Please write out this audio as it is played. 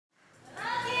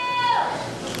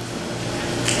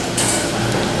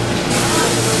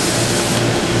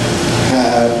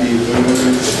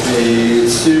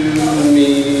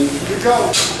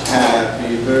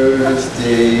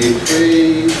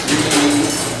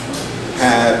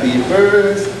Happy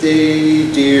birthday,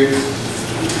 dear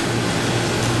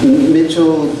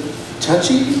Mitchell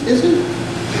Touchy, is it?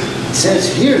 It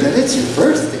says here that it's your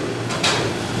birthday.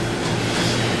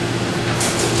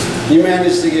 You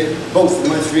managed to get both of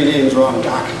my 3 names wrong,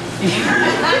 Doc. And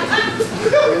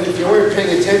if you weren't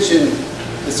paying attention,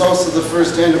 it's also the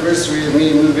first anniversary of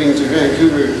me moving to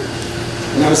Vancouver.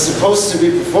 And I was supposed to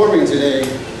be performing today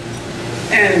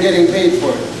and getting paid for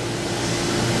it.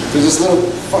 Does this little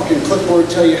fucking clipboard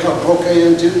tell you how broke I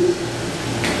am, too?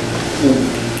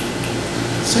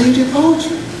 So you do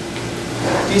poetry?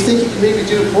 Do you think you can maybe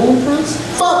do a poem for us?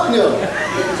 Fuck no!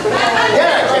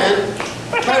 Yeah, I can.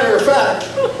 Matter of fact,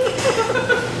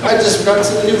 I just got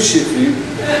some new shit for you.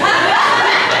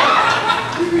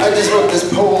 I just wrote this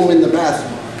poem in the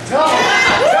bathroom.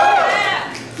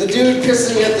 The dude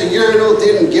pissing at the urinal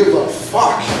didn't give a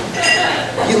fuck.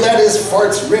 He let his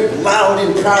farts rip loud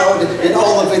and proud in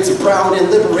all of its brown and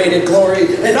liberated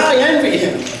glory, and I envy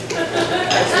him.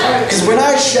 Because when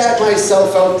I shat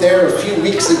myself out there a few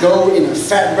weeks ago in a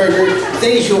fat burger,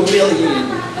 they humiliated me.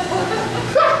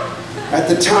 At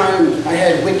the time, I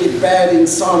had wicked bad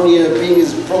insomnia. Being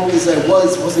as broke as I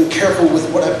wasn't careful with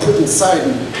what I put inside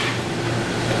me.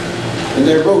 And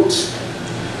I wrote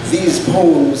these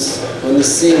poems on the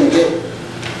same day.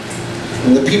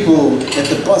 And the people at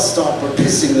the bus stop were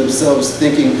pissing themselves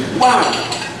thinking, wow,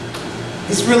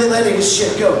 he's really letting his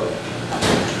shit go.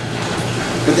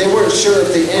 But they weren't sure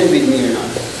if they envied me or not.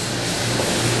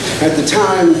 At the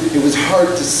time, it was hard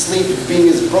to sleep. Being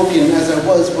as broken as I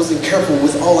wasn't careful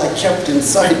with all I kept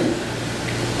inside me.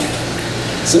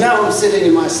 So now I'm sitting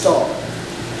in my stall,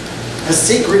 a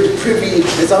sacred privy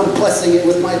as I'm blessing it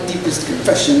with my deepest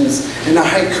confessions and a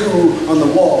haiku on the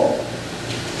wall.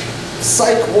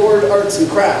 Psych ward arts and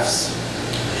crafts.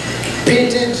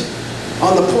 Painted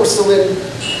on the porcelain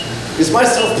is my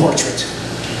self-portrait.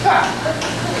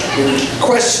 And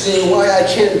questioning why I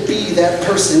can't be that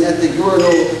person at the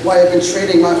urinal, why I've been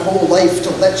trading my whole life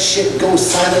to let shit go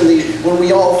silently when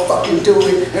we all fucking do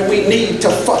it, and we need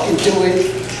to fucking do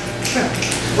it.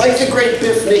 Like the great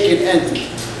Biff Naked anthem.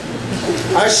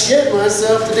 I shit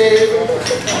myself today,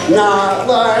 not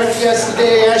like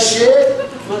yesterday. I shit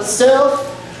myself,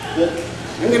 but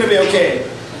I'm gonna be okay.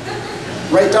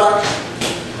 Right, Doc?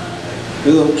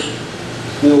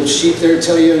 Little sheep there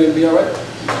tell you I'm gonna be all right?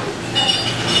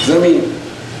 I mean,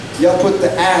 y'all put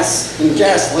the ass in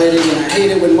gaslighting, and I hate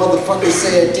it when motherfuckers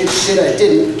say I did shit I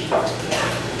didn't.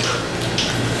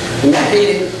 And I hate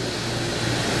it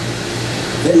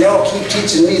that y'all keep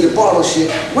teaching me the bottle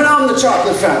shit when I'm the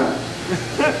chocolate fountain.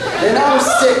 And I'm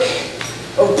sick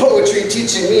of poetry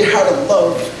teaching me how to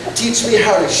love, teach me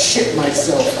how to shit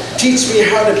myself, teach me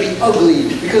how to be ugly,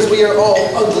 because we are all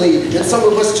ugly, and some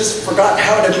of us just forgot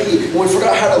how to be, and we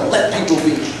forgot how to let people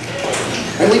be.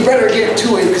 And we better get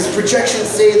to it, because projections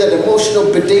say that emotional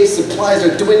bidet supplies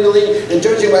are dwindling, and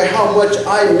judging by how much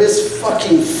I miss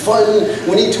fucking fun,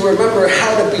 we need to remember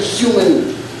how to be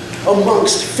human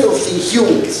amongst filthy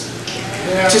humans.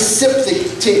 Yeah. To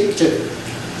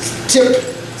tip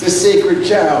the sacred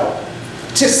cow,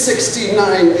 to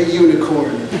 69 a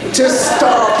unicorn, to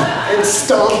stop and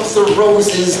stomp the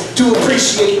roses, to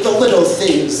appreciate the little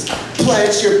things,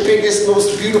 plant your biggest,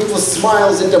 most beautiful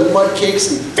smiles into mud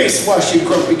cakes and face wash your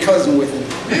grumpy cousin with it.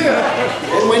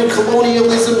 And when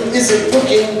colonialism isn't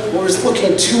looking, or is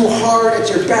looking too hard at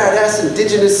your badass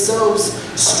indigenous selves,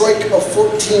 strike a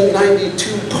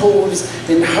 1492 pose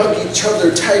and hug each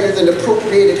other tighter than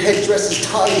appropriated headdresses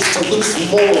ties to loose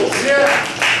morals.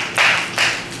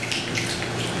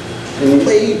 And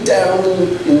lay down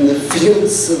in the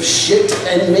fields of shit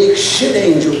and make shit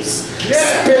angels.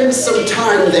 Spend some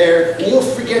time there, and you'll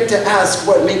forget to ask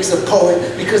what makes a poet,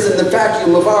 because in the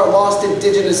vacuum of our lost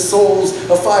indigenous souls,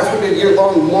 a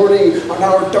 500-year-long mourning on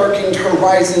our darkened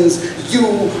horizons, you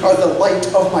are the light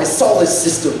of my solace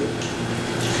system.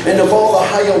 And of all the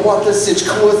Hiawatha,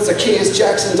 Sitchcoats, Zacchaeus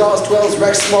Jacksons, Oswells,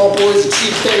 Rex Small Boys,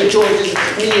 Chief Ben Georges,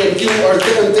 me and you are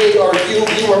them, they are you.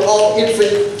 You are all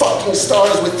infinite fucking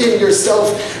stars within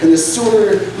yourself. And the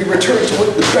sooner we return to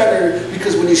it, the better,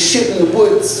 because when you shit in the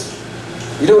woods,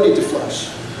 you don't need to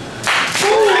flush.